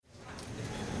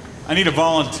I need a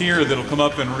volunteer that'll come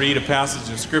up and read a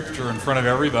passage of Scripture in front of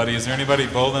everybody. Is there anybody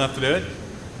bold enough to do it?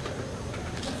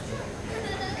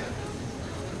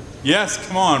 Yes,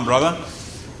 come on, brother.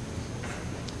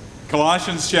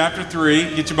 Colossians chapter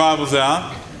 3. Get your Bibles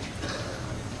out.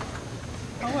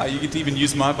 Oh, wow, you get to even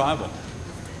use my Bible.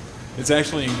 It's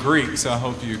actually in Greek, so I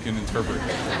hope you can interpret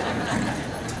it.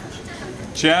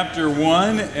 Chapter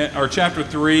 1, or chapter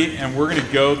 3, and we're going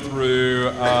to go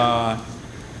through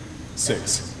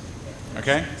 6.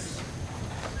 Okay?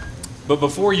 But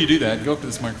before you do that, go up to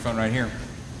this microphone right here.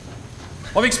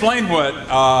 Let me explain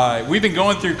what we've been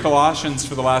going through Colossians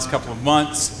for the last couple of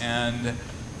months, and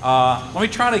let me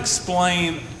try to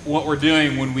explain what we're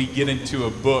doing when we get into a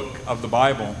book of the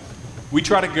Bible. We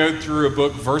try to go through a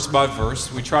book verse by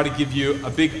verse. We try to give you a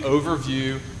big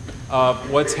overview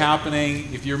of what's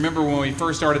happening. If you remember when we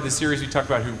first started this series, we talked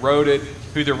about who wrote it,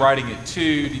 who they're writing it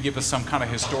to give us some kind of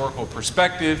historical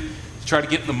perspective, to try to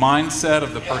get the mindset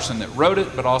of the person that wrote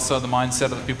it, but also the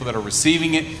mindset of the people that are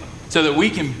receiving it, so that we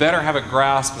can better have a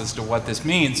grasp as to what this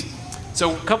means.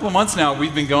 So a couple of months now,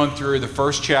 we've been going through the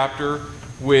first chapter,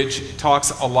 which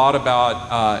talks a lot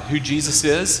about who Jesus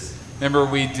is. Remember,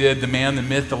 we did the Man, the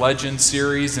Myth, the Legend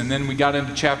series, and then we got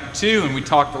into chapter 2, and we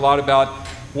talked a lot about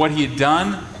what he had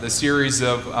done, the series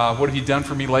of what have you done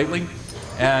for me lately?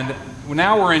 And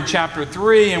now we're in chapter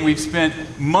 3, and we've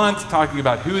spent months talking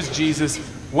about who is Jesus,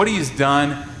 what he has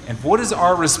done, and what is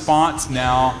our response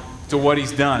now to what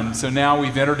he's done. So now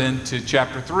we've entered into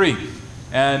chapter 3.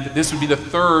 And this would be the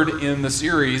third in the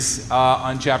series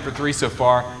on chapter 3 so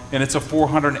far, and it's a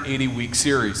 480-week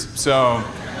series. So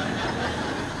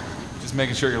just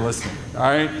making sure you're listening, all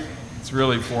right? It's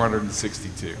really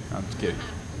 462. I'm just kidding.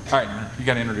 All right, you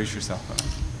got to introduce yourself.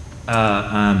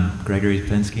 I'm Gregory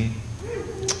Pinsky.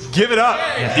 Give it up.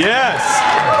 Yes.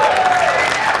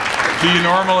 Do you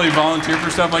normally volunteer for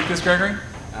stuff like this, Gregory?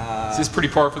 Is this pretty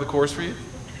par for the course for you?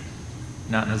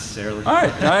 Not necessarily. All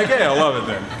right. Okay, I love it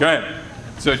then. Go ahead.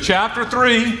 So chapter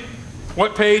 3,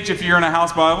 what page if you're in a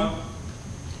house Bible?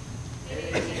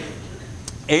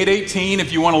 818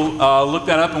 if you want to look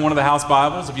that up in one of the house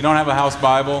Bibles. If you don't have a house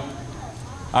Bible,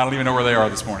 I don't even know where they are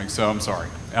this morning, so I'm sorry.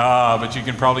 But you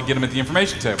can probably get them at the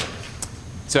information table.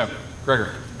 So, Gregory.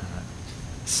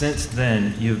 Since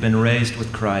then, you have been raised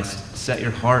with Christ. Set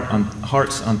your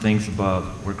hearts on things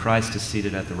above, where Christ is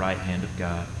seated at the right hand of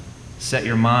God. Set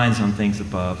your minds on things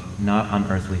above, not on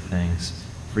earthly things.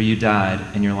 For you died,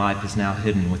 and your life is now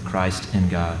hidden with Christ in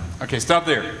God. Okay, stop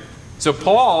there. So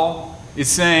Paul is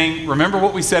saying, remember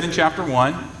what we said in chapter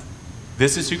 1.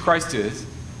 This is who Christ is.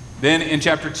 Then in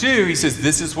chapter 2, he says,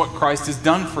 this is what Christ has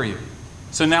done for you.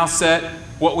 So now set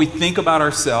what we think about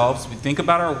ourselves, we think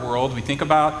about our world, we think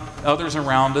about others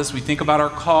around us, we think about our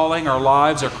calling, our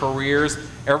lives, our careers,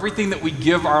 everything that we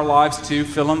give our lives to,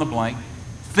 fill in the blank.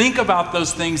 Think about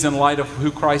those things in light of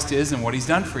who Christ is and what he's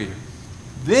done for you.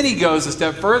 Then he goes a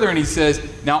step further and he says,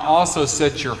 now also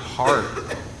set your heart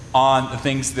on the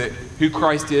things that who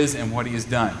Christ is and what he has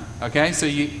done. Okay, so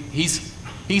he's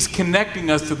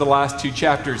connecting us to the last two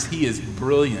chapters. He is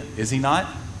brilliant, is he not?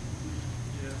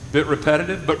 Bit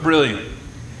repetitive, but brilliant.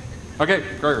 Okay,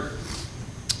 Gregory.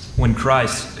 When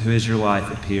Christ, who is your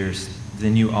life, appears,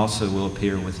 then you also will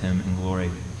appear with him in glory.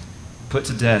 Put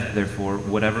to death, therefore,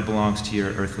 whatever belongs to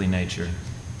your earthly nature: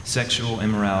 sexual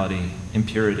immorality,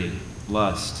 impurity,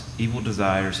 lust, evil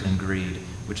desires, and greed,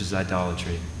 which is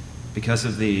idolatry. Because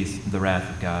of these, the wrath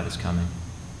of God is coming.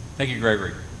 Thank you,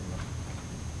 Gregory.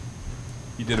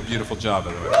 You did a beautiful job,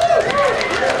 by the way.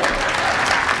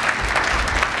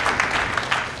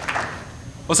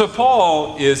 Well, so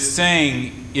Paul is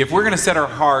saying, if we're going to set our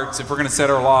hearts, if we're going to set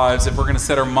our lives, if we're going to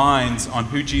set our minds on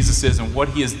who Jesus is and what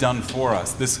he has done for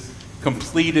us, this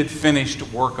completed, finished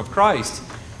work of Christ,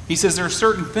 he says there are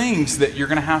certain things that you're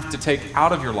going to have to take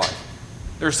out of your life.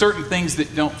 There are certain things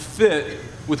that don't fit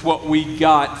with what we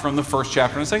got from the first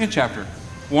chapter and the second chapter.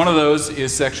 One of those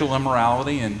is sexual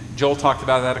immorality, and Joel talked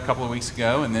about that a couple of weeks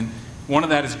ago, and then one of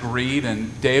that is greed,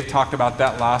 and Dave talked about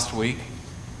that last week.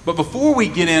 But before we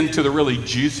get into the really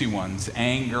juicy ones,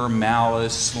 anger,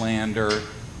 malice, slander,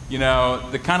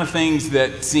 the kind of things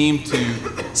that seem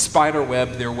to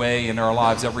spiderweb their way into our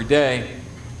lives every day,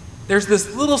 there's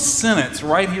this little sentence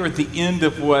right here at the end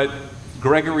of what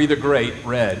Gregory the Great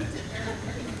read.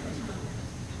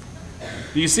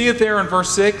 Do you see it there in verse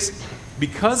 6?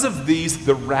 Because of these,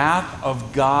 the wrath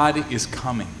of God is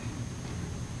coming.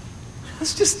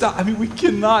 Let's just stop.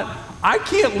 I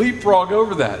can't leapfrog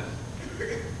over that.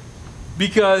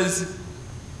 Because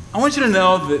I want you to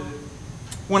know that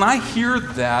when I hear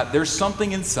that, there's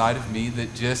something inside of me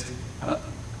that just,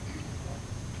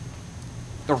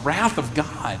 the wrath of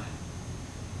God.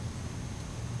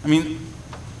 I mean,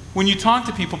 when you talk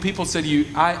to people, people say to you,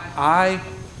 I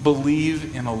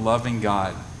believe in a loving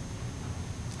God.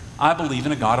 I believe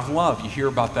in a God of love. You hear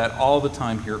about that all the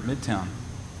time here at Midtown.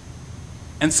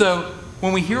 And so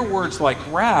when we hear words like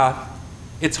wrath,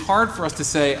 it's hard for us to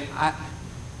say,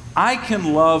 I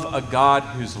can love a God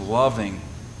who's loving,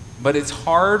 but it's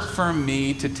hard for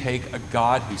me to take a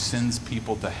God who sends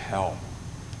people to hell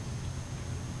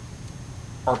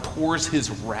or pours his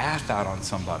wrath out on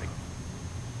somebody.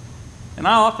 And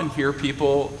I often hear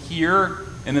people here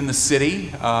and in the city,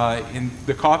 in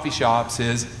the coffee shops,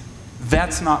 is,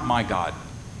 that's not my God.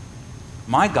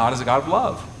 My God is a God of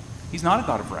love. He's not a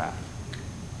God of wrath.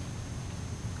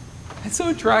 It's so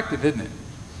attractive, isn't it?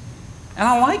 And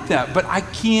I like that, but I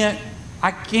can't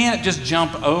just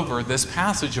jump over this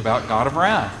passage about God of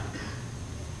wrath.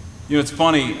 You know, it's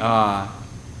funny,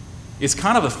 it's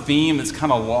kind of a theme that's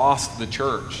kind of lost the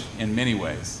church in many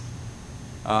ways.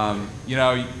 You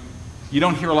know, you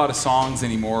don't hear a lot of songs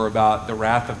anymore about the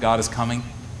wrath of God is coming.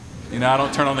 You know, I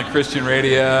don't turn on the Christian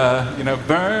radio, you know,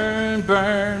 burn,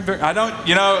 burn, burn. I don't,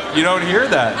 you don't hear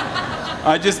that.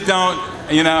 I just don't,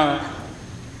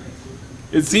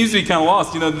 it seems to be kind of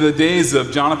lost. You know, the days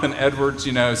of Jonathan Edwards,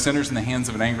 Sinners in the Hands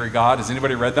of an Angry God. Has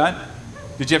anybody read that?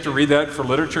 Did you have to read that for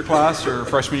literature class or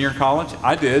freshman year in college?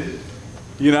 I did.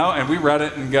 And we read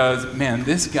it and goes, man,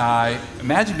 this guy,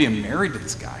 imagine being married to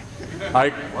this guy.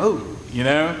 Like, whoa,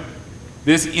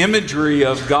 this imagery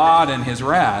of God and his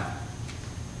wrath.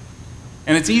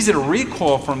 And it's easy to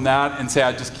recoil from that and say,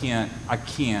 I can't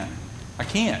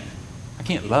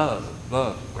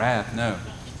love, wrath, no.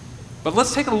 But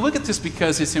let's take a look at this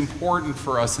because it's important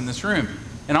for us in this room.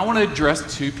 And I want to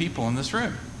address two people in this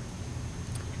room.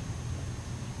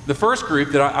 The first group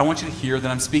that I want you to hear that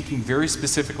I'm speaking very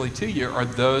specifically to you are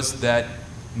those that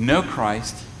know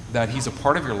Christ, that he's a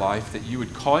part of your life, that you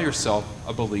would call yourself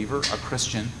a believer, a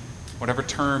Christian, whatever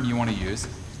term you want to use,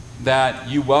 that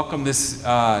you welcome this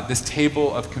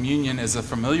table of communion as a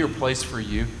familiar place for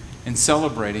you in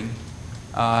celebrating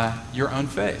your own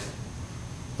faith.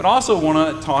 But I also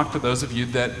want to talk to those of you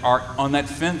that are on that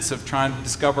fence of trying to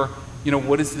discover,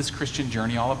 what is this Christian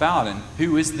journey all about? And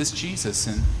who is this Jesus?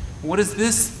 And what is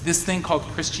this thing called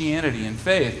Christianity and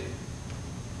faith?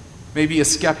 Maybe a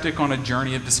skeptic on a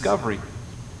journey of discovery.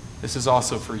 This is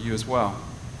also for you as well.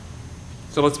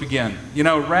 So let's begin.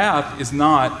 Wrath is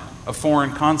not a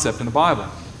foreign concept in the Bible.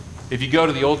 If you go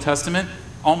to the Old Testament,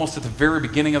 almost at the very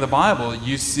beginning of the Bible,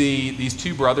 you see these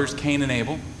two brothers, Cain and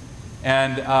Abel.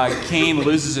 And Cain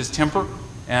loses his temper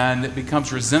and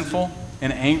becomes resentful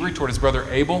and angry toward his brother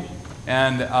Abel,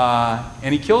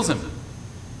 and he kills him.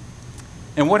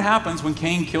 And what happens when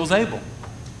Cain kills Abel?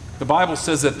 The Bible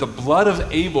says that the blood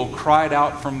of Abel cried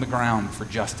out from the ground for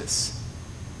justice.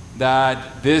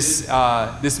 That this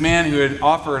man who had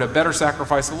offered a better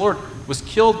sacrifice to the Lord was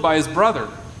killed by his brother,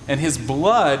 and his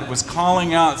blood was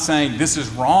calling out saying, this is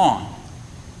wrong.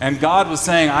 And God was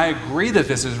saying, I agree that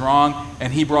this is wrong,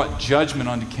 and he brought judgment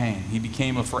onto Cain. He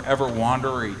became a forever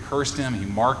wanderer. He cursed him. He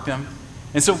marked him.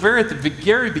 And so at the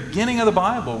very beginning of the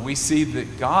Bible, we see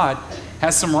that God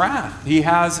has some wrath. He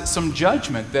has some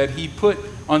judgment that he put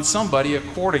on somebody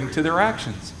according to their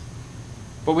actions.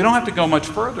 But we don't have to go much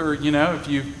further. If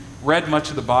you've read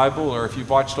much of the Bible or if you've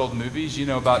watched old movies, you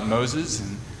know about Moses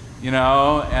and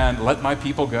let my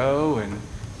people go and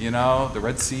the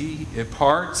Red Sea, it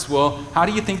parts. Well, how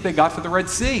do you think they got to the Red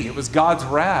Sea? It was God's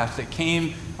wrath that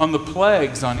came on the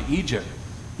plagues on Egypt.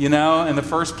 And the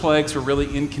first plagues were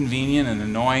really inconvenient and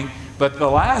annoying. But the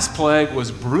last plague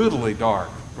was brutally dark,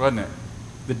 wasn't it?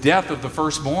 The death of the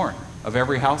firstborn of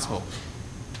every household.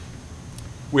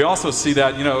 We also see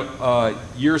that, a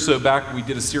year or so back, we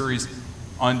did a series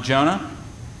on Jonah.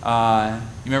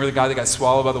 You remember the guy that got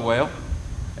swallowed by the whale?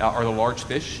 Or the large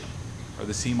fish? Or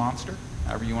the sea monster?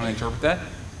 However you want to interpret that.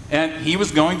 And he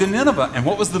was going to Nineveh. And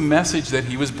what was the message that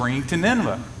he was bringing to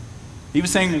Nineveh? He was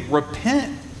saying,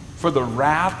 repent, for the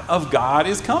wrath of God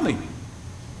is coming.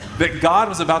 That God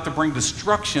was about to bring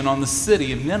destruction on the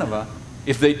city of Nineveh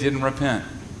if they didn't repent.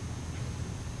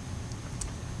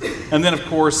 And then, of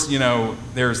course,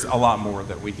 there's a lot more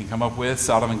that we can come up with.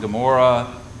 Sodom and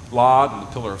Gomorrah, Lot, and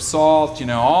the pillar of salt,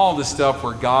 all this stuff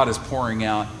where God is pouring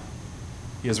out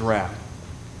his wrath.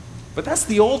 But that's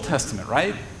the Old Testament,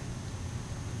 right?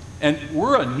 And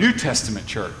we're a New Testament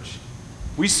church.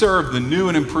 We serve the new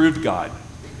and improved God,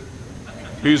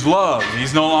 who's love.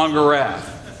 He's no longer wrath.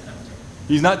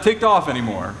 He's not ticked off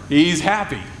anymore. He's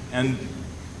happy. And,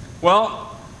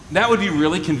 well, that would be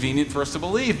really convenient for us to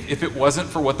believe if it wasn't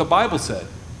for what the Bible said.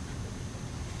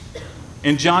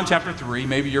 In John chapter 3,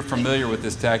 maybe you're familiar with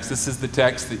this text. This is the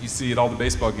text that you see at all the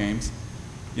baseball games.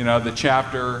 The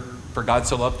chapter For God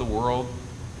so loved the world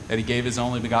that he gave his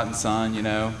only begotten Son,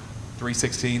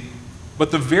 3:16.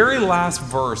 But the very last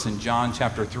verse in John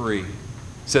chapter 3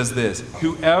 says this: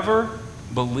 whoever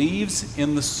believes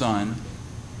in the Son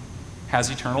has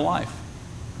eternal life.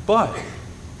 But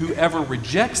whoever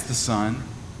rejects the Son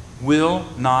will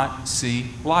not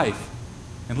see life.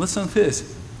 And listen to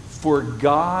this: for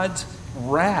God's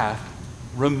wrath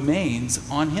remains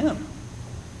on him.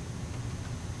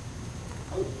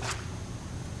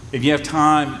 If you have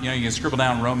time, you can scribble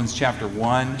down Romans chapter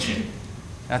 1.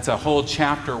 That's a whole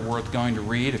chapter worth going to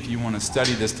read if you want to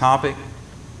study this topic.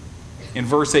 In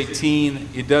verse 18,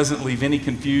 it doesn't leave any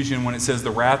confusion when it says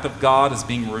the wrath of God is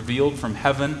being revealed from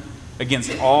heaven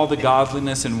against all the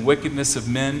godliness and wickedness of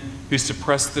men who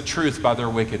suppress the truth by their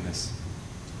wickedness.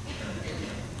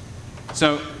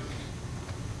 So,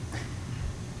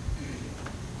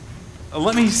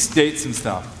 let me state some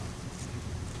stuff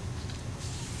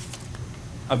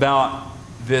about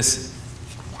this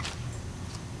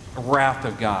wrath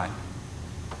of God.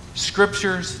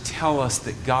 Scriptures tell us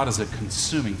that God is a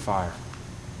consuming fire.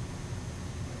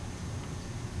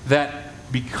 That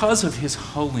because of his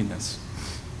holiness,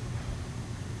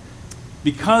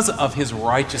 because of his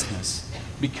righteousness,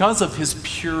 because of his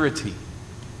purity,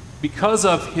 because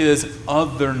of his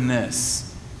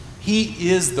otherness, he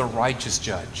is the righteous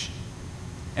judge.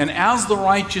 And as the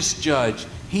righteous judge,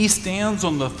 he stands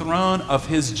on the throne of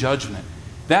his judgment,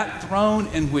 that throne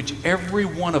in which every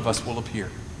one of us will appear.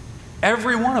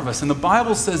 Every one of us. And the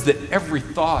Bible says that every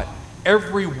thought,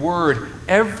 every word,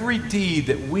 every deed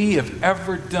that we have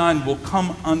ever done will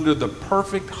come under the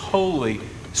perfect, holy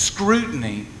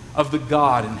scrutiny of the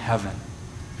God in heaven,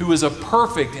 who is a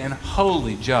perfect and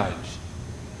holy judge.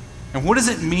 And what does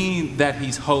it mean that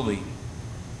he's holy?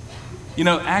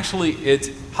 Actually, it's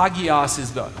hagios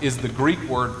is the Greek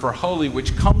word for holy,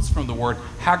 which comes from the word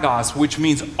hagos, which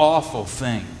means awful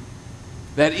thing.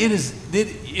 That it is,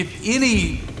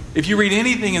 if you read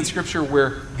anything in Scripture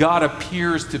where God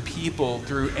appears to people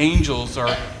through angels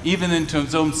or even into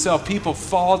his own self, people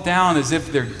fall down as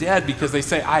if they're dead because they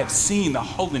say, I have seen the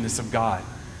holiness of God.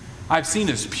 I've seen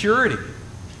his purity.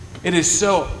 It is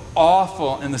so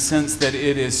awful in the sense that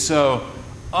it is so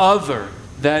other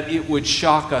that it would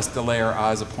shock us to lay our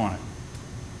eyes upon it.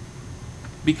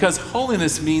 Because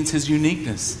holiness means his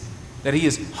uniqueness, that he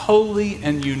is holy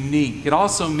and unique. It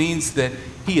also means that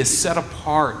he is set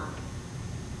apart,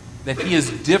 that he is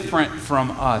different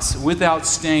from us, without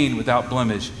stain, without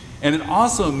blemish. And it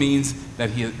also means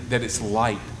that it's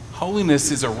light.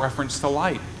 Holiness is a reference to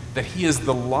light, that he is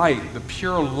the light, the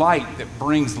pure light that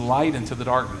brings light into the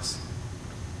darkness.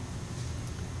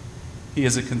 He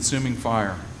is a consuming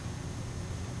fire.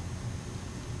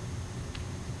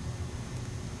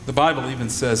 The Bible even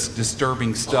says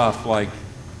disturbing stuff like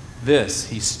this: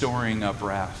 he's storing up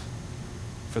wrath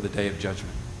for the day of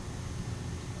judgment.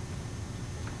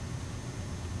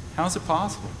 How is it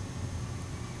possible?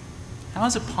 How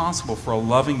is it possible for a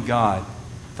loving God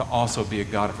to also be a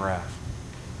God of wrath?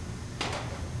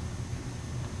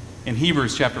 In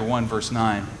Hebrews chapter 1, verse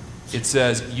 9, it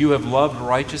says, you have loved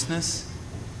righteousness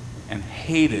and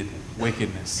hated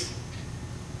wickedness.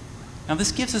 Now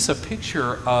this gives us a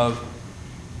picture of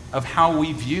how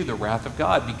we view the wrath of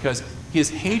God, because his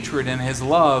hatred and his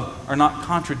love are not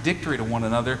contradictory to one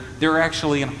another. They're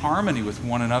actually in harmony with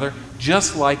one another,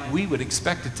 just like we would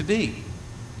expect it to be.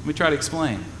 Let me try to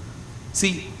explain.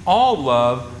 See, all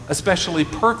love, especially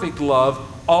perfect love,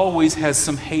 always has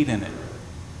some hate in it.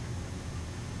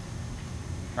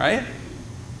 Right?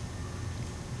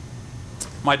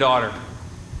 My daughter,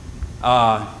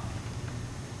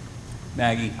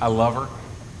 Maggie, I love her.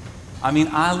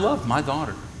 I love my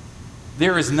daughter.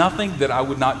 There is nothing that I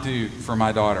would not do for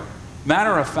my daughter.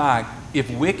 Matter of fact, if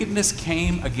wickedness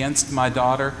came against my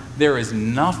daughter, there is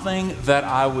nothing that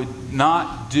I would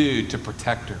not do to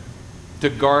protect her, to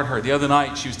guard her. The other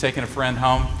night, she was taking a friend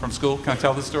home from school. Can I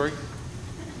tell this story?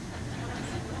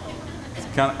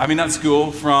 Not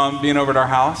school, from being over at our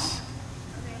house.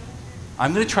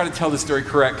 I'm going to try to tell this story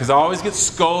correct because I always get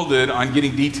scolded on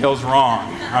getting details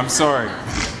wrong. I'm sorry.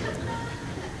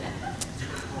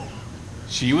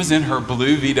 She was in her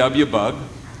blue VW Bug,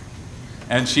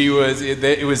 and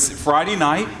it was Friday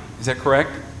night. Is that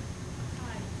correct?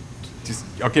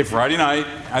 Friday night.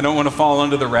 I don't want to fall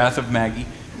under the wrath of Maggie.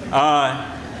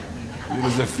 It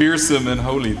was a fearsome and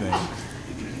holy thing.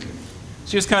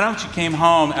 She was coming out. She came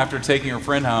home after taking her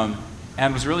friend home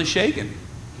and was really shaken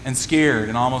and scared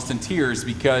and almost in tears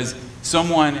because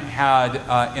someone had,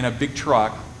 in a big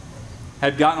truck,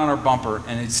 had gotten on her bumper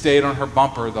and had stayed on her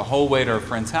bumper the whole way to her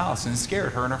friend's house and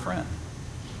scared her and her friend.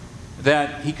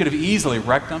 that he could have easily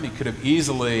wrecked them. He could have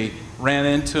easily ran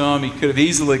into them. He could have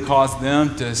easily caused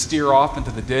them to steer off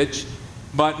into the ditch.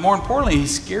 But more importantly, he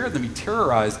scared them. He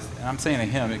terrorized, and I'm saying a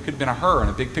him. It could have been a her in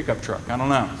a big pickup truck. I don't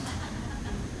know.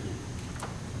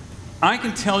 I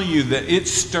can tell you that it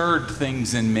stirred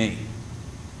things in me.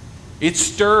 It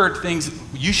stirred things.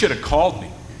 You should have called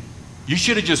me. You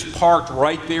should have just parked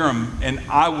right there and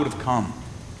I would have come.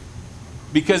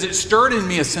 Because it stirred in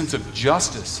me a sense of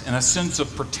justice and a sense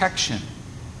of protection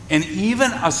and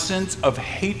even a sense of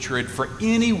hatred for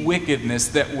any wickedness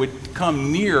that would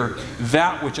come near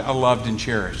that which I loved and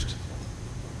cherished.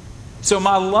 So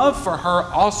my love for her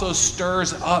also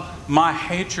stirs up my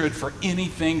hatred for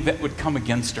anything that would come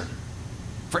against her,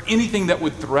 for anything that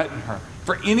would threaten her,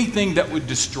 for anything that would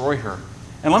destroy her.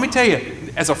 And let me tell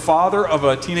you, as a father of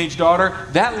a teenage daughter,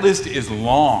 that list is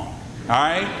long, all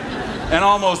right? And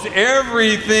almost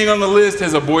everything on the list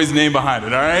has a boy's name behind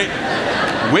it, all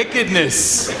right?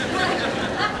 Wickedness.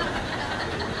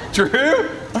 True?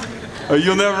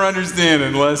 You'll never understand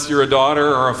unless you're a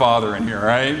daughter or a father in here,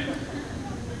 right?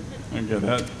 Okay,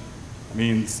 that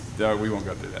means we won't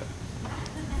go through that.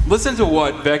 Listen to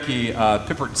what Becky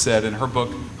Pippert said in her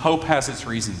book, Hope Has Its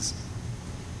Reasons.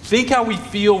 Think how we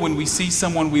feel when we see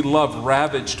someone we love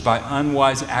ravaged by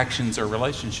unwise actions or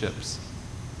relationships.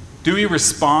 Do we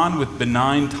respond with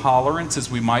benign tolerance as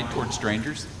we might toward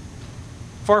strangers?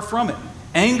 Far from it.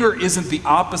 Anger isn't the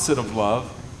opposite of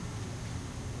love.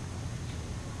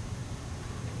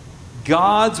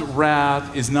 God's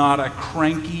wrath is not a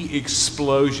cranky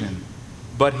explosion,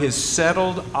 but his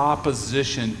settled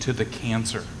opposition to the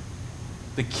cancer.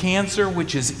 The cancer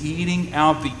which is eating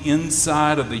out the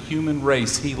inside of the human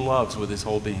race he loves with his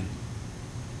whole being.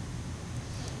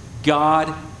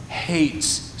 God hates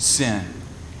sin.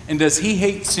 And does he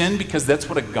hate sin because that's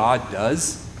what a God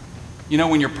does? You know,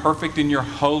 when you're perfect and you're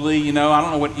holy, I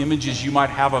don't know what images you might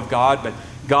have of God, but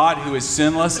God who is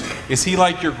sinless, is he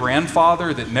like your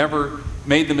grandfather that never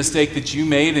made the mistake that you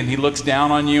made and he looks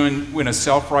down on you in a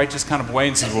self-righteous kind of way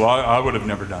and says, well, I would have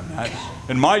never done that.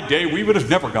 In my day, we would have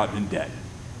never gotten in debt.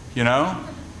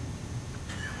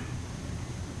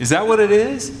 Is that what it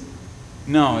is?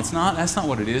 No, it's not. That's not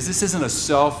what it is. This isn't a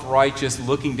self-righteous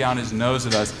looking down his nose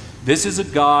at us. This is a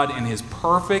God in his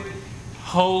perfect,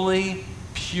 holy,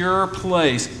 pure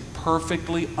place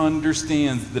perfectly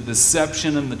understands the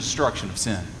deception and the destruction of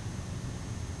sin.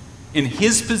 In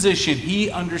his position, he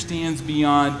understands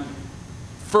beyond,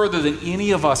 further than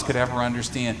any of us could ever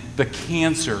understand, the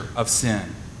cancer of sin.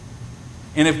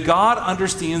 And if God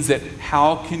understands that,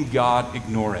 how can God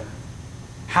ignore it?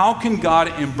 How can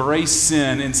God embrace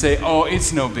sin and say, oh,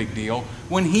 it's no big deal,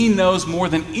 when he knows more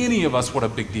than any of us what a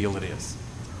big deal it is?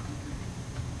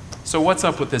 So what's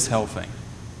up with this hell thing?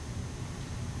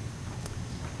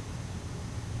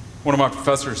 One of my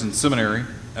professors in seminary,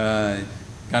 a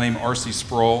guy named R.C.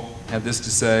 Sproul, had this to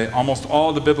say: almost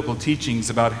all the biblical teachings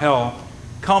about hell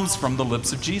comes from the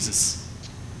lips of Jesus.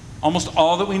 Almost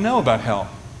all that we know about hell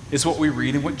is what we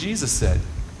read and what Jesus said.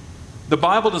 The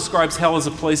Bible describes hell as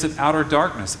a place of outer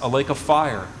darkness, a lake of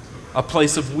fire, a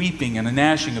place of weeping and a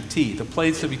gnashing of teeth, a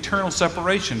place of eternal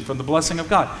separation from the blessing of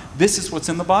God. This is what's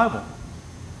in the Bible.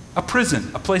 A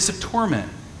prison, a place of torment,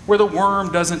 where the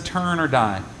worm doesn't turn or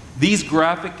die. These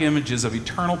graphic images of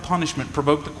eternal punishment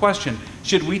provoke the question,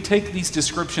 should we take these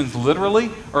descriptions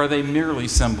literally, or are they merely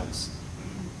symbols?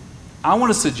 I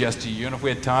want to suggest to you, and if we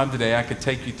had time today, I could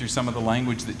take you through some of the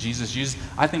language that Jesus used.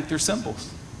 I think they're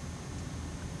symbols.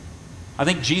 I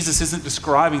think Jesus isn't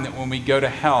describing that when we go to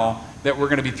hell, that we're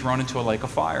going to be thrown into a lake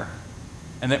of fire,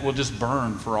 and that we'll just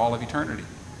burn for all of eternity.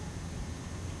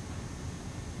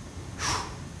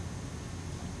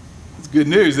 That's good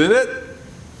news, isn't it?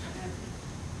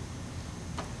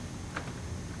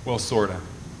 Well, sort of.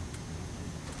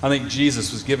 I think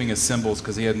Jesus was giving us symbols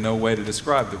because he had no way to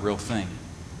describe the real thing.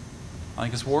 I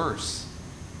think it's worse.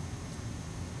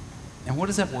 And what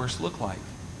does that worse look like?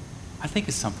 I think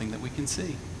it's something that we can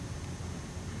see.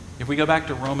 If we go back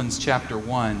to Romans chapter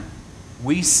 1,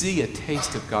 we see a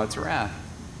taste of God's wrath.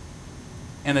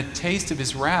 And a taste of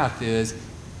his wrath is,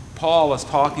 Paul is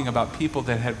talking about people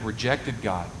that had rejected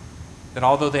God. That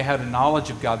although they had a knowledge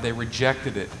of God, they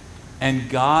rejected it. And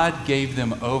God gave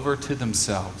them over to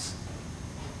themselves.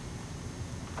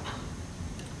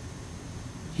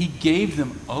 He gave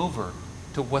them over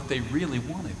to what they really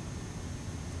wanted.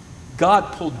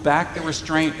 God pulled back the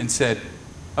restraint and said,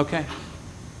 okay,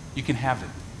 you can have it.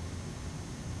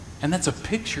 And that's a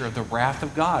picture of the wrath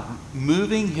of God,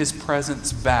 moving his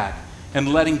presence back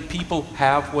and letting people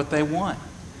have what they want.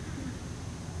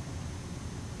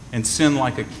 And sin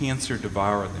like a cancer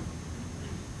devour them.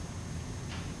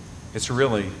 It's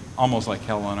really almost like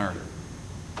hell on earth.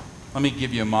 Let me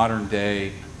give you a modern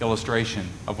day illustration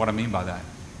of what I mean by that.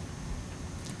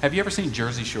 Have you ever seen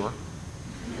Jersey Shore?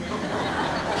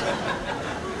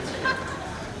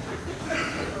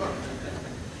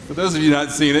 For those of you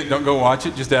not seen it, don't go watch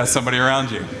it. Just ask somebody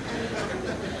around you.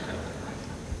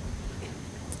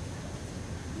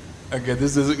 Okay,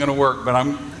 this isn't going to work, but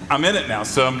I'm in it now,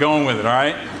 so I'm going with it, all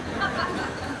right?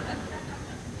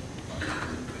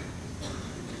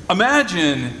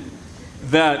 Imagine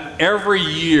that every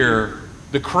year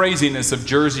the craziness of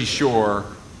Jersey Shore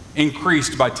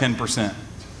increased by 10%.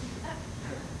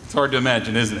 It's hard to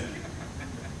imagine, isn't it?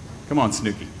 Come on,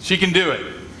 Snooki. She can do it.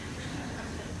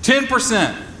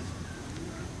 10%.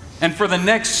 And for the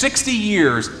next 60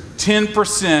 years,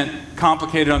 10%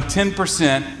 complicated on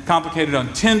 10%, complicated on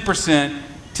 10%,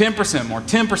 10% more,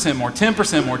 10% more,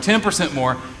 10% more, 10%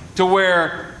 more, to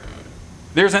where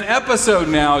there's an episode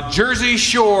now, Jersey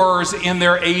Shore's in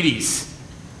their 80s.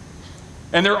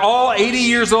 And they're all 80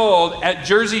 years old at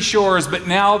Jersey Shore's, but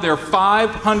now they're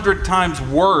 500 times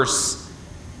worse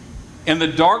in the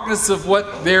darkness of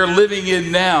what they're living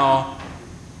in now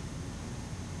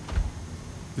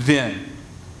then.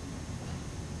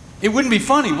 It wouldn't be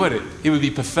funny, would it? It would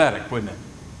be pathetic, wouldn't it?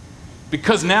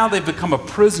 Because now they've become a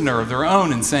prisoner of their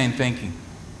own insane thinking.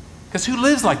 Because who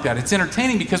lives like that? It's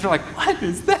entertaining because they're like, what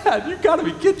is that? You gotta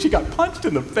be kidding. She got punched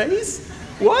in the face?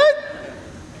 What?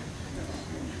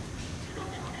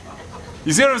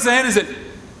 You see what I'm saying? Is that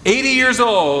 80 years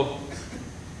old,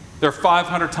 they're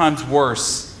 500 times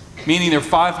worse, meaning they're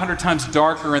 500 times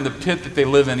darker in the pit that they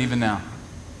live in even now.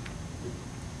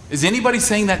 Is anybody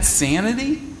saying that's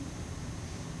sanity?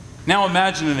 Now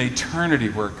imagine an eternity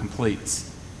where it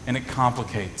completes and it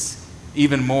complicates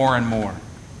even more and more.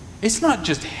 It's not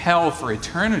just hell for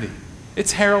eternity.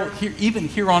 It's hell here, even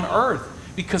here on earth,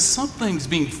 because something's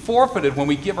being forfeited when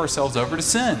we give ourselves over to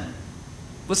sin.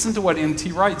 Listen to what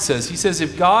N.T. Wright says. He says,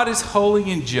 if God is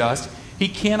holy and just, he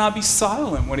cannot be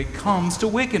silent when it comes to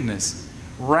wickedness.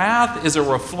 Wrath is a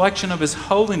reflection of his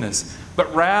holiness,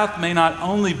 but wrath may not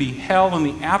only be hell in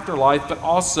the afterlife, but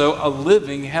also a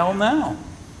living hell now.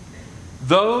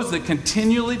 Those that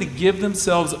continually to give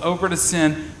themselves over to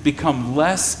sin become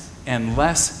less and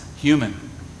less human.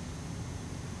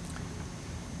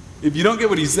 If you don't get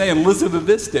what he's saying, listen to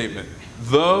this statement.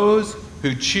 Those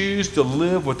who choose to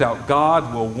live without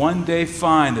God will one day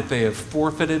find that they have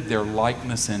forfeited their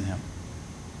likeness in him.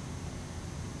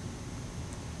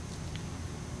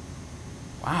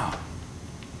 Wow.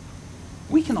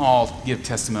 We can all give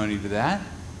testimony to that.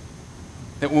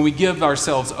 That when we give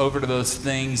ourselves over to those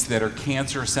things that are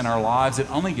cancerous in our lives, it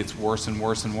only gets worse and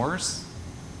worse and worse.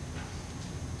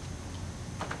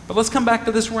 But let's come back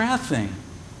to this wrath thing.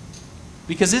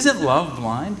 Because isn't love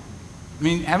blind? I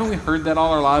mean, haven't we heard that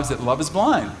all our lives, that love is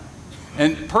blind?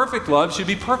 And perfect love should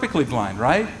be perfectly blind,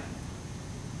 right?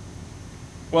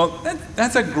 Well,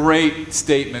 that's a great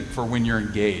statement for when you're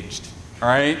engaged, all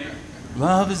right?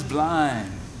 Love is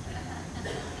blind.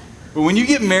 But when you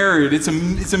get married, it's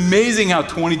amazing how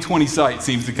 20/20 sight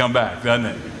seems to come back, doesn't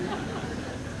it?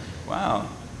 Wow.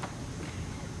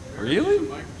 Really?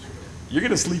 You're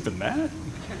going to sleep in that?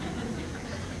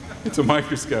 It's a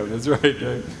microscope. That's right,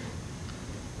 Dave.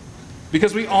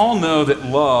 Because we all know that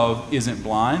love isn't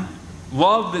blind.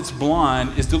 Love that's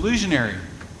blind is delusionary.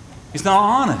 It's not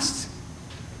honest.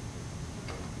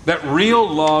 That real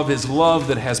love is love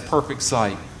that has perfect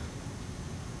sight.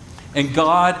 And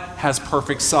God has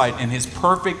perfect sight. And his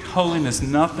perfect holiness,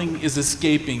 nothing is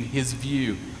escaping his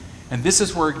view. And this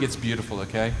is where it gets beautiful,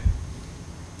 okay?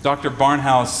 Dr.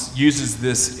 Barnhouse uses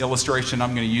this illustration.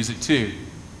 I'm going to use it too.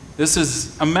 This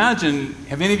is, imagine,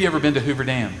 have any of you ever been to Hoover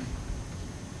Dam?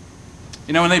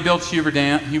 You know when they built Hoover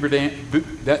Dam,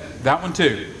 that one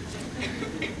too.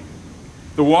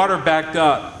 The water backed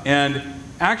up, and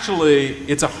actually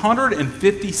it's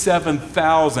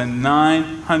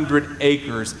 157,900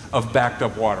 acres of backed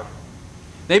up water.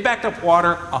 They backed up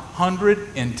water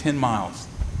 110 miles.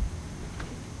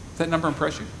 Does that number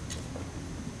impress you?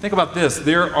 Think about this.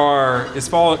 There are, as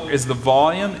far as the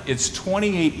volume, it's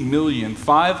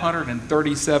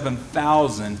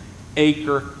 28,537,000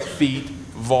 acre feet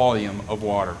volume of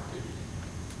water.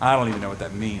 I don't even know what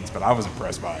that means, but I was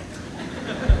impressed by it.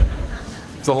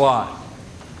 It's a lot.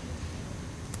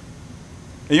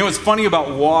 And you know what's funny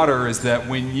about water is that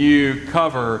when you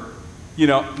cover,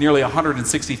 nearly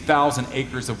 160,000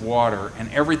 acres of water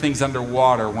and everything's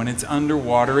underwater, when it's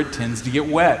underwater, it tends to get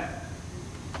wet.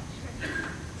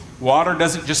 Water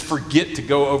doesn't just forget to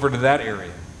go over to that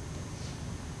area.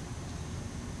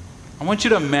 I want you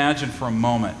to imagine for a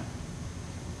moment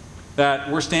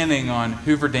that we're standing on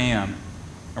Hoover Dam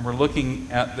and we're looking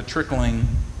at the trickling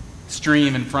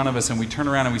stream in front of us, and we turn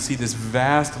around and we see this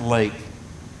vast lake.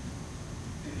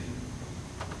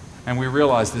 And we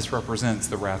realize this represents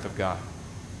the wrath of God.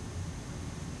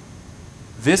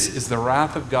 This is the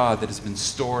wrath of God that has been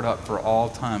stored up for all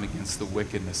time against the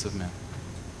wickedness of men.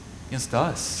 Against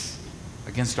us.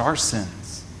 Against our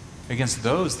sins. Against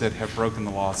those that have broken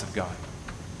the laws of God.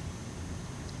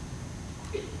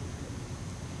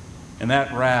 And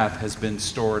that wrath has been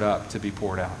stored up to be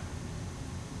poured out.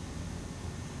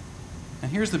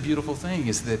 And here's the beautiful thing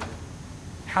is that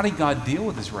how did God deal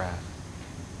with his wrath?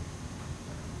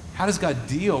 How does God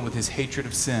deal with his hatred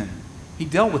of sin? He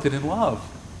dealt with it in love.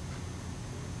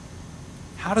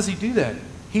 How does he do that?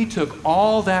 He took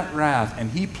all that wrath and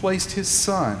he placed his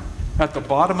son at the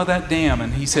bottom of that dam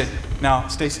and he said, now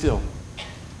stay still.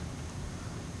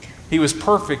 He was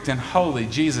perfect and holy,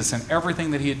 Jesus, and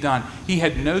everything that he had done. He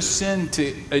had no sin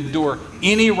to endure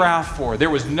any wrath for. There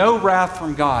was no wrath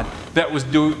from God that was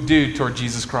due toward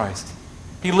Jesus Christ.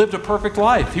 He lived a perfect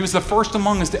life. He was the first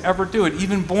among us to ever do it,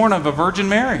 even born of a Virgin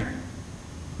Mary.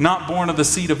 Not born of the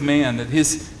seed of man,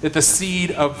 that the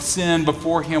seed of sin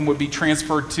before him would be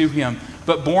transferred to him,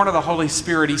 but born of the Holy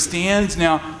Spirit. He stands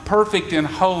now perfect and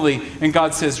holy, and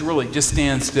God says, really, just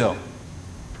stand still.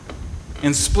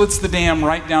 And splits the dam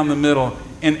right down the middle,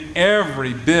 and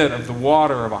every bit of the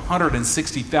water of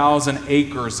 160,000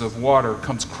 acres of water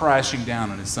comes crashing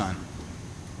down on his son.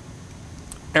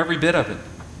 Every bit of it.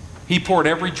 He poured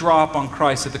every drop on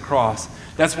Christ at the cross.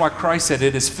 That's why Christ said,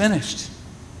 it is finished.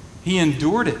 He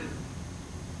endured it.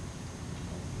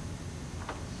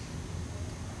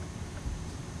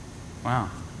 Wow.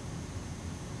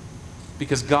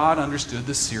 Because God understood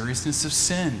the seriousness of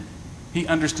sin. He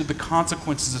understood the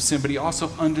consequences of sin, but he also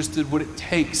understood what it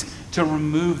takes to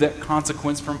remove that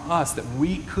consequence from us that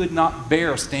we could not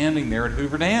bear standing there at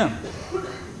Hoover Dam.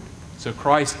 So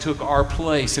Christ took our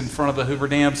place in front of the Hoover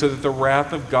Dam so that the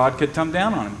wrath of God could come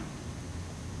down on him.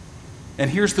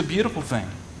 And here's the beautiful thing.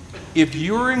 If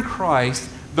you're in Christ,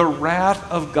 the wrath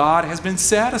of God has been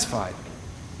satisfied.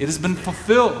 It has been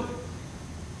fulfilled.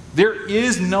 There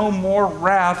is no more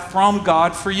wrath from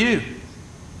God for you.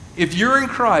 If you're in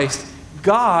Christ,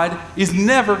 God is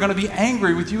never going to be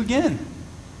angry with you again.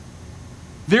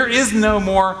 There is no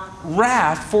more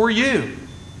wrath for you.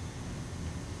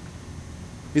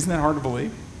 Isn't that hard to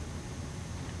believe?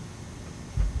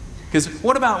 Because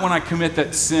what about when I commit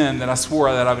that sin that I swore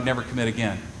that I would never commit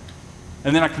again?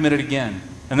 And then I commit it again.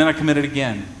 And then I commit it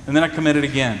again. And then I commit it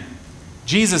again.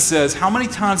 Jesus says, how many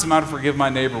times am I to forgive my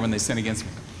neighbor when they sin against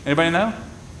me? Anybody know?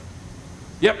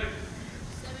 Yep.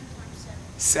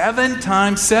 7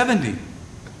 times 70.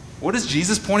 What is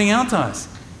Jesus pointing out to us?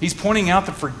 He's pointing out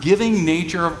the forgiving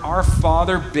nature of our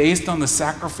Father based on the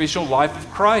sacrificial life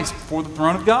of Christ before the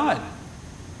throne of God.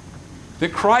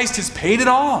 That Christ has paid it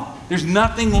all. There's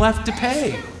nothing left to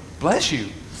pay. Bless you.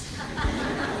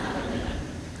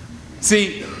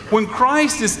 See, when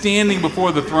Christ is standing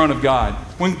before the throne of God,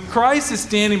 when Christ is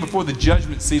standing before the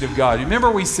judgment seat of God,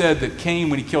 remember we said that Cain,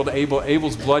 when he killed Abel,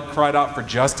 Abel's blood cried out for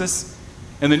justice?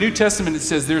 In the New Testament, it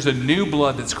says there's a new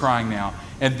blood that's crying now,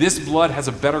 and this blood has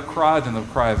a better cry than the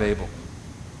cry of Abel.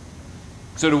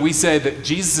 So do we say that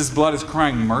Jesus' blood is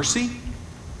crying mercy?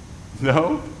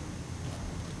 No.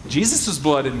 Jesus'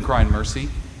 blood isn't crying mercy.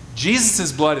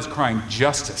 Jesus' blood is crying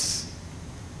justice.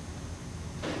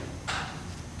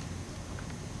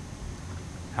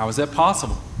 How is that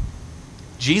possible?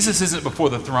 Jesus isn't before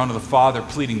the throne of the Father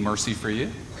pleading mercy for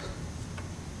you.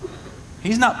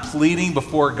 He's not pleading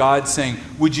before God saying,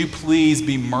 would you please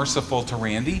be merciful to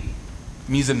Randy?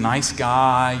 I mean, he's a nice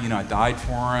guy. I died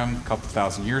for him a couple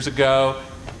thousand years ago.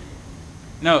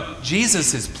 No,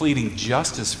 Jesus is pleading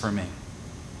justice for me.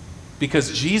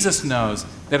 Because Jesus knows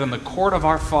that in the court of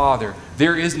our Father,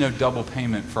 there is no double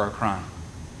payment for our crime.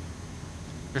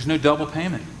 There's no double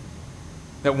payment.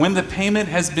 That when the payment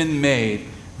has been made,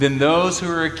 then those who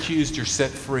are accused are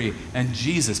set free, and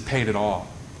Jesus paid it all.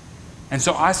 And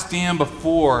so I stand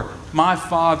before my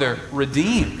Father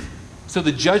redeemed. So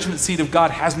the judgment seat of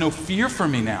God has no fear for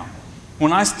me now.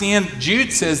 When I stand,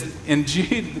 Jude says, in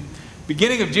Jude,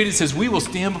 beginning of Jude, it says, we will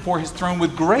stand before his throne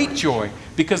with great joy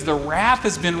because the wrath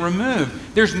has been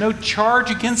removed. There's no charge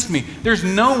against me. There's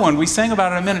no one, we sang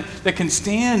about it in a minute, that can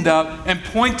stand up and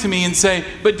point to me and say,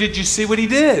 but did you see what he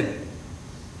did?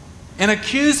 And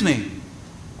accuse me.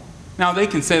 Now, they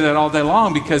can say that all day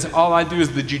long because all I do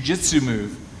is the jujitsu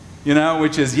move,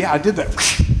 which is, yeah, I did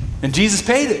that. And Jesus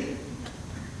paid it.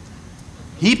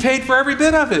 He paid for every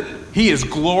bit of it. He is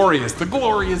glorious. The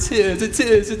glory is his. It's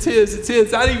his. It's his. It's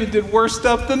his. I even did worse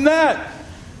stuff than that.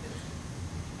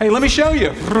 Hey, let me show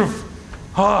you.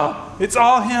 It's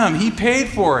all him. He paid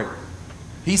for it.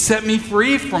 He set me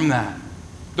free from that.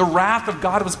 The wrath of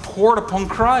God was poured upon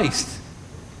Christ.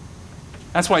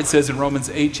 That's why it says in Romans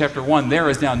 8, chapter 1, there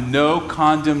is now no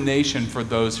condemnation for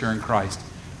those who are in Christ.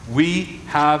 We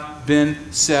have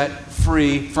been set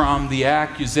free from the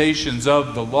accusations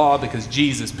of the law because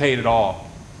Jesus paid it all.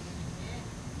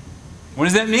 What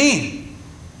does that mean?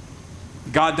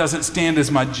 God doesn't stand as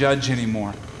my judge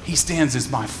anymore. He stands as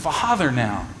my Father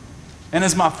now. And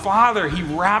as my Father, He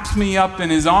wraps me up in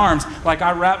His arms like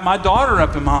I wrap my daughter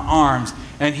up in my arms.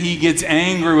 And He gets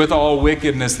angry with all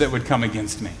wickedness that would come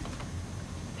against me,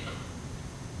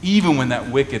 even when that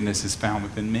wickedness is found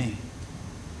within me.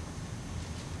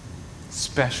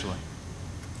 Especially.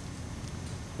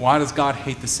 Why does God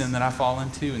hate the sin that I fall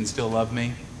into and still love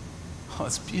me? Oh,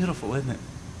 it's beautiful, isn't it?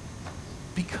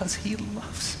 Because He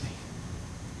loves me.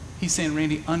 He's saying,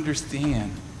 Randy,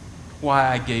 understand why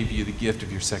I gave you the gift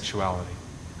of your sexuality.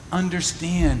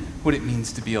 Understand what it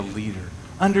means to be a leader.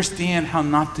 Understand how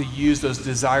not to use those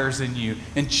desires in you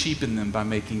and cheapen them by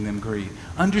making them greed.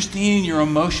 Understand your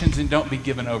emotions and don't be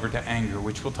given over to anger,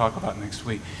 which we'll talk about next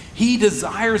week. He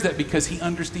desires that because He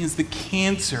understands the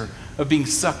cancer of being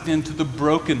sucked into the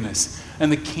brokenness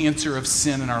and the cancer of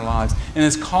sin in our lives, and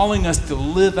is calling us to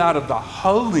live out of the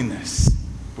holiness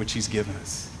which He's given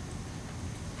us.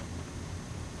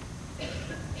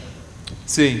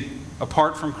 See,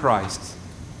 apart from Christ,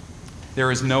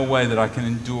 there is no way that I can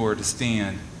endure to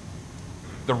stand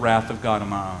the wrath of God on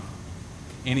my own,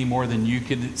 any more than you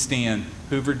can stand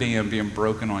Hoover Dam being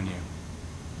broken on you.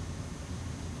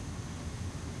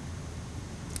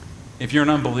 If you're an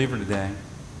unbeliever today,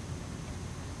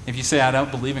 if you say, I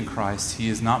don't believe in Christ, He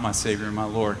is not my Savior and my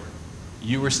Lord,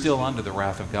 you are still under the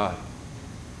wrath of God.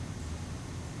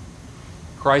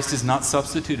 Christ has not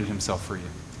substituted Himself for you.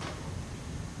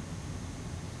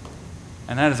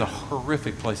 And that is a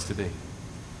horrific place to be.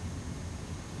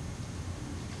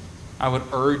 I would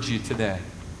urge you today,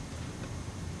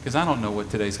 because I don't know what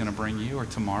today's going to bring you or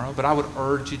tomorrow, but I would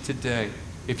urge you today,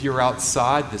 if you're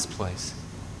outside this place,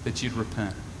 that you'd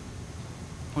repent.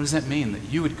 What does that mean? That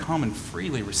you would come and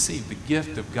freely receive the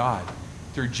gift of God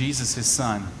through Jesus, His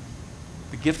Son,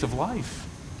 the gift of life.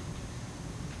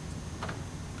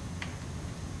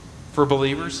 For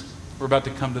believers, we're about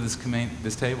to come to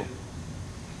this table.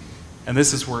 And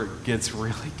this is where it gets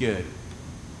really good.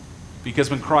 Because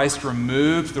when Christ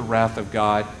removed the wrath of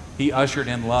God, He ushered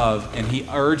in love, and He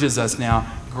urges us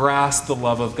now, grasp the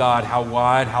love of God. How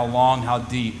wide, how long, how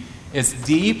deep. It's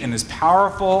deep and as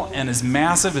powerful and as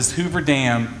massive as Hoover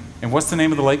Dam. And what's the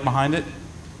name of the lake behind it?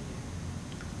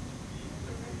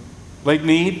 Lake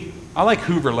Mead? I like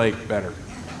Hoover Lake better.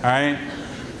 All right?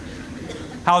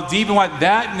 How deep and wide.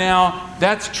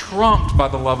 That's trumped by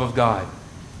the love of God.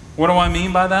 What do I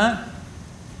mean by that?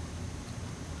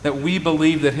 That we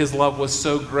believe that His love was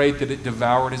so great that it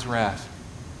devoured His wrath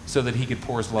so that He could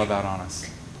pour His love out on us.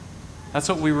 That's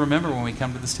what we remember when we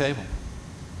come to this table.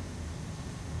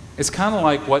 It's kind of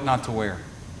like what not to wear.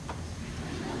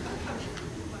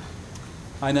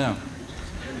 I know.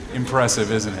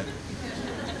 Impressive, isn't it?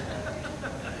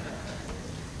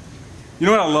 You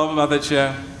know what I love about that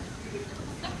show?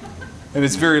 And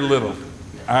it's very little.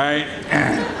 All right?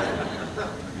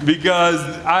 Because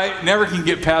I never can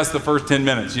get past the first 10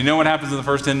 minutes. You know what happens in the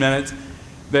first 10 minutes?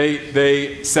 They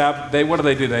what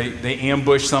do? They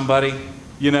ambush somebody,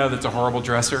 that's a horrible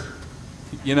dresser,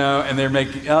 and they're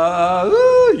making,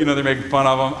 they're making fun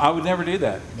of them. I would never do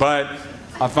that, but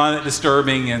I find it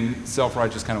disturbing and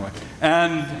self-righteous kind of way.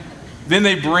 And then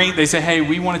they say, hey,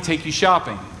 we want to take you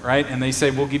shopping, right? And they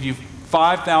say, we'll give you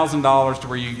 $5,000 to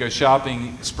where you can go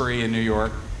shopping spree in New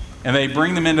York. And they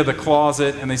bring them into the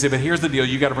closet, and they say, but here's the deal,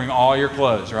 you got to bring all your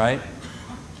clothes, right?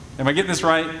 Am I getting this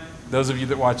right? Those of you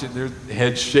that watch it, there's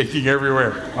heads shaking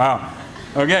everywhere. Wow.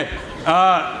 Okay.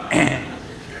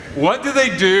 What do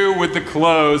they do with the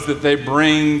clothes that they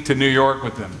bring to New York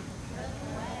with them?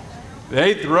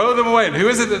 They throw them away. And who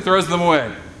is it that throws them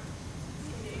away?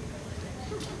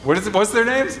 What's their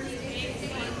names?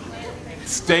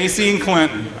 Stacy and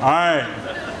Clinton. All right.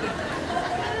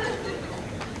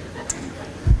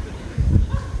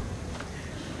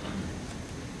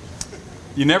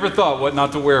 You never thought what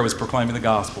not to wear was proclaiming the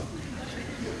gospel.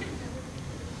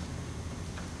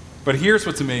 But here's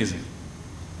what's amazing,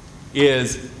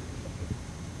 is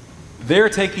they're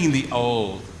taking the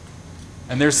old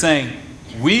and they're saying,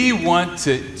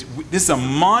 this is a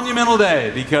monumental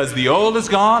day because the old is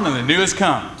gone and the new has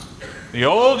come. The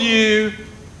old you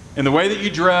and the way that you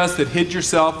dress that hid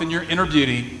yourself in your inner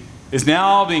beauty is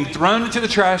now being thrown into the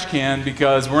trash can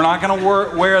because we're not going to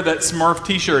wear that Smurf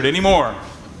t-shirt anymore.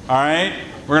 All right?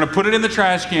 We're going to put it in the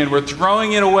trash can. We're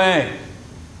throwing it away.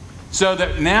 So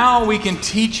that now we can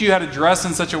teach you how to dress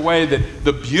in such a way that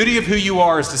the beauty of who you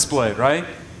are is displayed, right?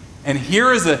 And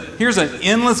here's an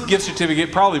endless gift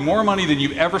certificate, probably more money than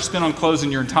you've ever spent on clothes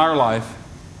in your entire life,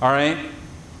 all right?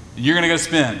 You're going to go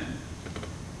spend.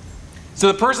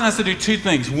 So the person has to do two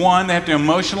things. One, they have to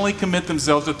emotionally commit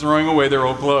themselves to throwing away their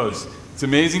old clothes. It's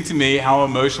amazing to me how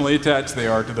emotionally attached they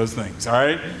are to those things, all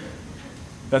right?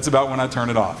 That's about when I turn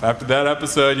it off. After that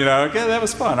episode, okay, that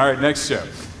was fun. All right, next show.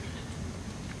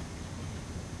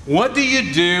 What do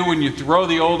you do when you throw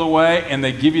the old away and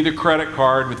they give you the credit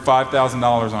card with $5,000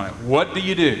 on it? What do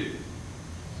you do?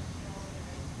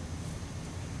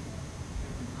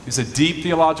 It's a deep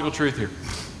theological truth here.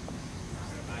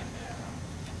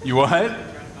 You what?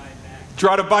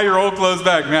 Try to buy your old clothes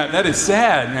back, Matt. That is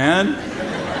sad, man.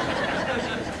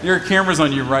 There are cameras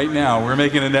on you right now. We're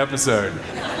making an episode.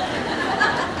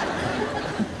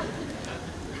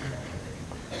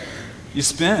 You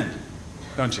spend,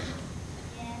 don't you?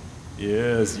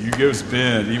 Yes, you go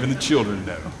spend. Even the children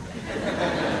know.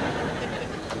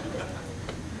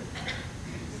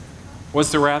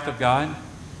 What's the wrath of God?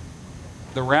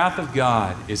 The wrath of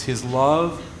God is his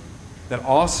love that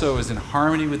also is in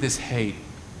harmony with his hate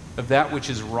of that which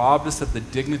has robbed us of the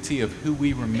dignity of who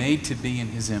we were made to be in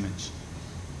his image.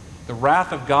 The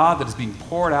wrath of God that is being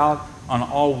poured out on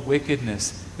all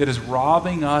wickedness, that is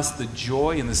robbing us the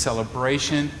joy and the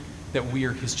celebration that we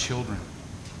are his children.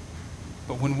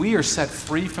 But when we are set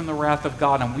free from the wrath of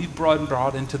God and we've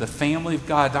brought into the family of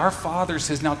God, our Father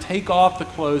says, now take off the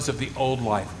clothes of the old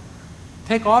life.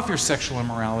 Take off your sexual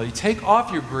immorality. Take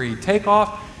off your greed. Take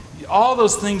off all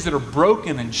those things that are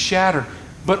broken and shattered.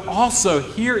 But also,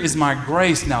 here is my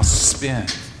grace. Now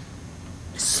spend.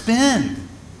 Spend.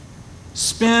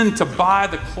 Spend to buy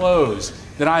the clothes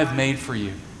that I have made for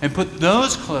you. And put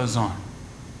those clothes on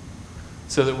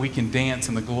so that we can dance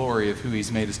in the glory of who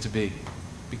he's made us to be.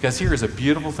 Because here is a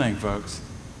beautiful thing, folks.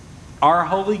 Our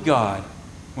holy God,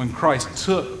 when Christ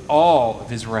took all of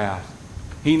his wrath,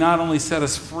 he not only set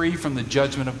us free from the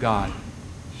judgment of God,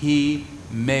 he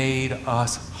made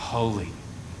us holy.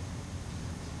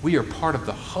 We are part of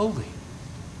the holy.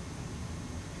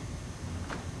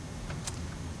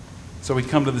 So we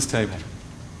come to this table.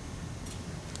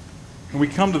 And we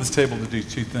come to this table to do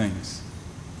two things.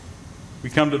 We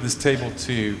come to this table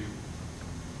to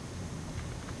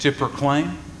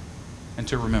proclaim and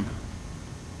to remember.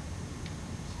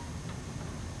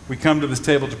 We come to this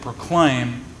table to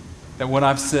proclaim that what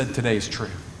I've said today is true.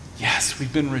 Yes,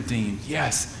 we've been redeemed.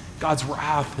 Yes, God's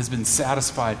wrath has been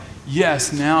satisfied.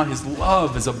 Yes, now his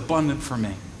love is abundant for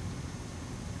me.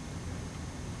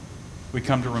 We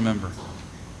come to remember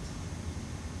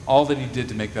all that he did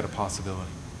to make that a possibility.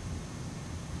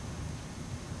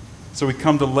 So we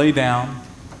come to lay down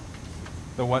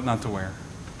the what not to wear.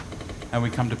 And we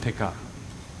come to pick up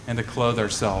and to clothe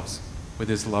ourselves with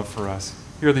his love for us.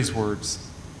 Hear these words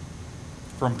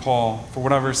from Paul. For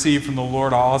what I've received from the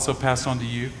Lord, I also pass on to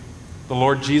you. The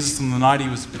Lord Jesus, on the night he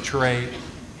was betrayed,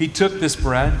 he took this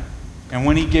bread, and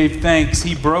when he gave thanks,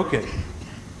 he broke it.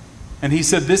 And he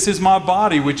said, "This is my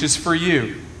body, which is for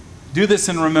you. Do this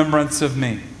in remembrance of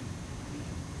me."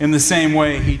 In the same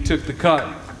way, he took the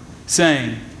cup,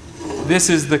 saying, "This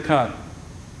is the cup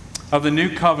of the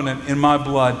new covenant in my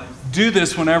blood. Do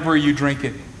this whenever you drink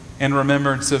it in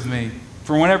remembrance of me.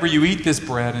 For whenever you eat this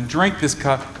bread and drink this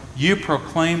cup, you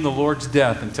proclaim the Lord's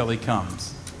death until he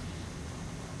comes."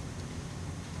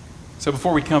 So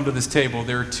before we come to this table,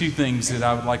 there are two things that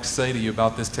I would like to say to you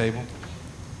about this table.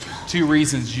 Two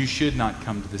reasons you should not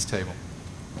come to this table.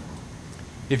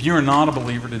 If you are not a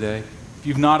believer today, if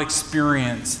you've not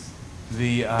experienced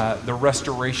the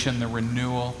restoration, the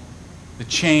renewal, the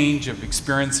change of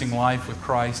experiencing life with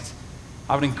Christ,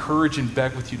 I would encourage and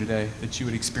beg with you today that you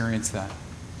would experience that.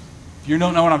 If you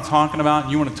don't know what I'm talking about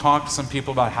and you want to talk to some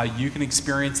people about how you can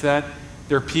experience that,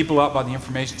 there are people out by the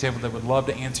information table that would love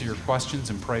to answer your questions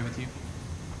and pray with you.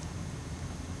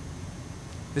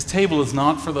 This table is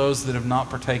not for those that have not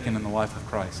partaken in the life of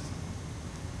Christ,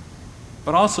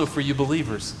 but also for you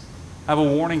believers. I have a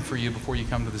warning for you before you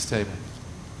come to this table.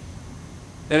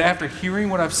 That after hearing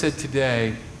what I've said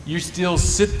today, you still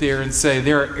sit there and say,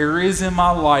 there are areas in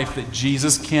my life that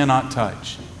Jesus cannot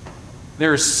touch.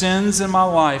 There are sins in my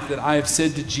life that I have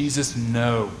said to Jesus,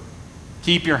 no.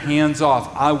 Keep your hands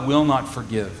off. I will not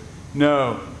forgive.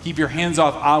 No. Keep your hands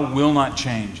off. I will not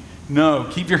change. No.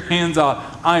 Keep your hands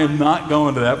off. I am not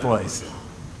going to that place.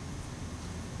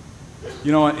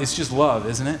 You know what? It's just love,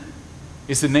 isn't it?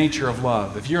 It's the nature of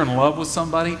love. If you're in love with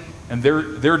somebody and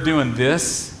they're doing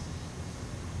this,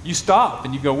 you stop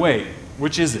and you go, wait,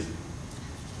 which is it?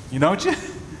 You know what you?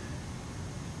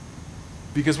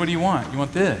 Because what do you want? You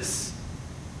want this.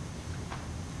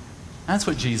 That's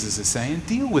what Jesus is saying.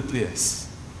 Deal with this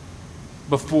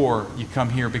before you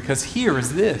come here, because here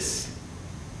is this.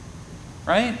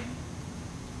 Right?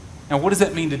 Now, what does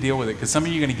that mean to deal with it? Because some of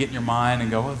you are going to get in your mind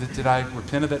and go, oh, did I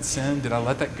repent of that sin? Did I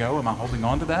let that go? Am I holding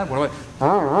on to that? What do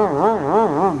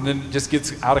I... And then it just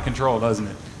gets out of control, doesn't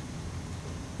it?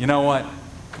 You know what?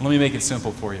 Let me make it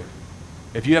simple for you.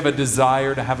 If you have a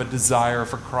desire to have a desire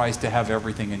for Christ to have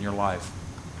everything in your life,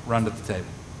 run to the table.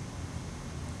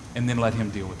 And then let him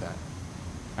deal with that.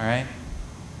 All right?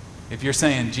 If you're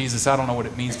saying, Jesus, I don't know what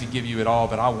it means to give you it all,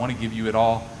 but I want to give you it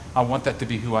all. I want that to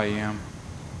be who I am.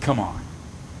 Come on.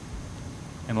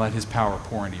 And let his power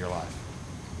pour into your life.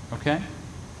 Okay?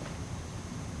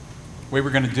 The way we're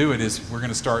going to do it is we're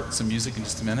going to start some music in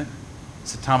just a minute.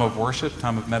 It's a time of worship,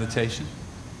 time of meditation.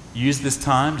 Use this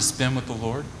time to spend with the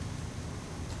Lord.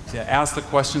 To ask the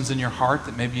questions in your heart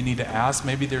that maybe you need to ask.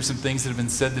 Maybe there's some things that have been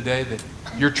said today that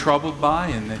you're troubled by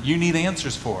and that you need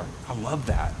answers for. I love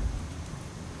that.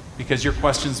 Because your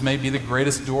questions may be the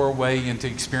greatest doorway into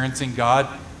experiencing God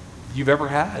you've ever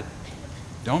had.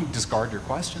 Don't discard your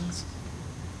questions.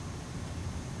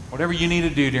 Whatever you need to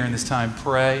do during this time,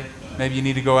 pray. Maybe you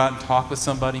need to go out and talk with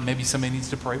somebody. Maybe somebody needs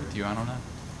to pray with you. I don't know.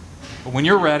 But when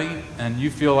you're ready and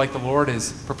you feel like the Lord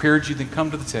has prepared you, then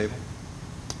come to the table.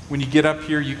 When you get up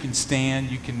here, you can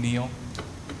stand, you can kneel.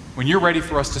 When you're ready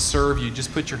for us to serve you,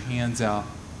 just put your hands out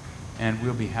and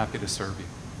we'll be happy to serve you.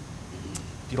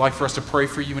 If you'd like for us to pray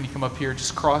for you when you come up here,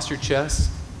 just cross your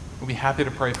chest. We'll be happy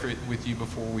to pray with you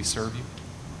before we serve you.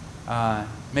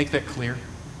 Make that clear.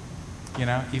 You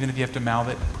know, even if you have to mouth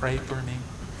it, pray for me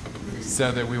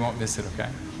so that we won't miss it, okay?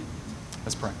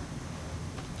 Let's pray.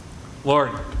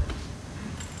 Lord,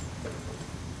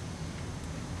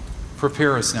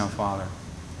 prepare us now, Father.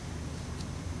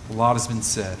 A lot has been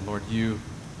said. Lord, you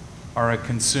are a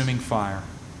consuming fire.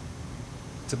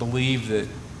 To believe that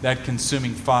that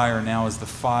consuming fire now is the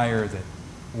fire that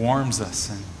warms us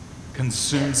and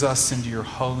consumes us into your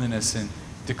holiness and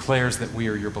declares that we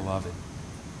are your beloved.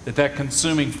 That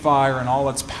consuming fire and all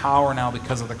its power now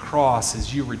because of the cross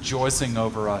is you rejoicing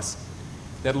over us.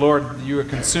 That, Lord, you are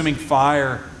consuming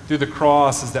fire through the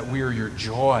cross is that we are your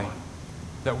joy,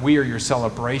 that we are your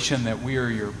celebration, that we are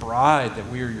your bride, that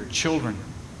we are your children.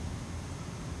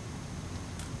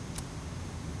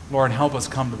 Lord, help us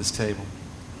come to this table.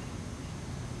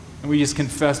 And we just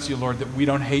confess to you, Lord, that we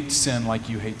don't hate sin like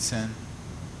you hate sin.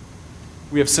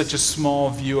 We have such a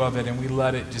small view of it and we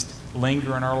let it just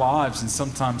linger in our lives, and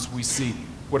sometimes we see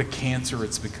what a cancer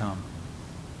it's become.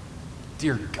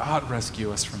 Dear God,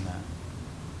 rescue us from that.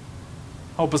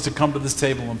 Help us to come to this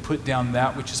table and put down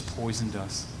that which has poisoned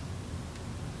us.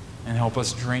 And help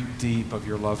us drink deep of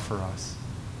your love for us.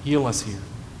 Heal us here.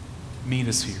 Meet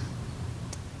us here.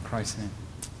 In Christ's name.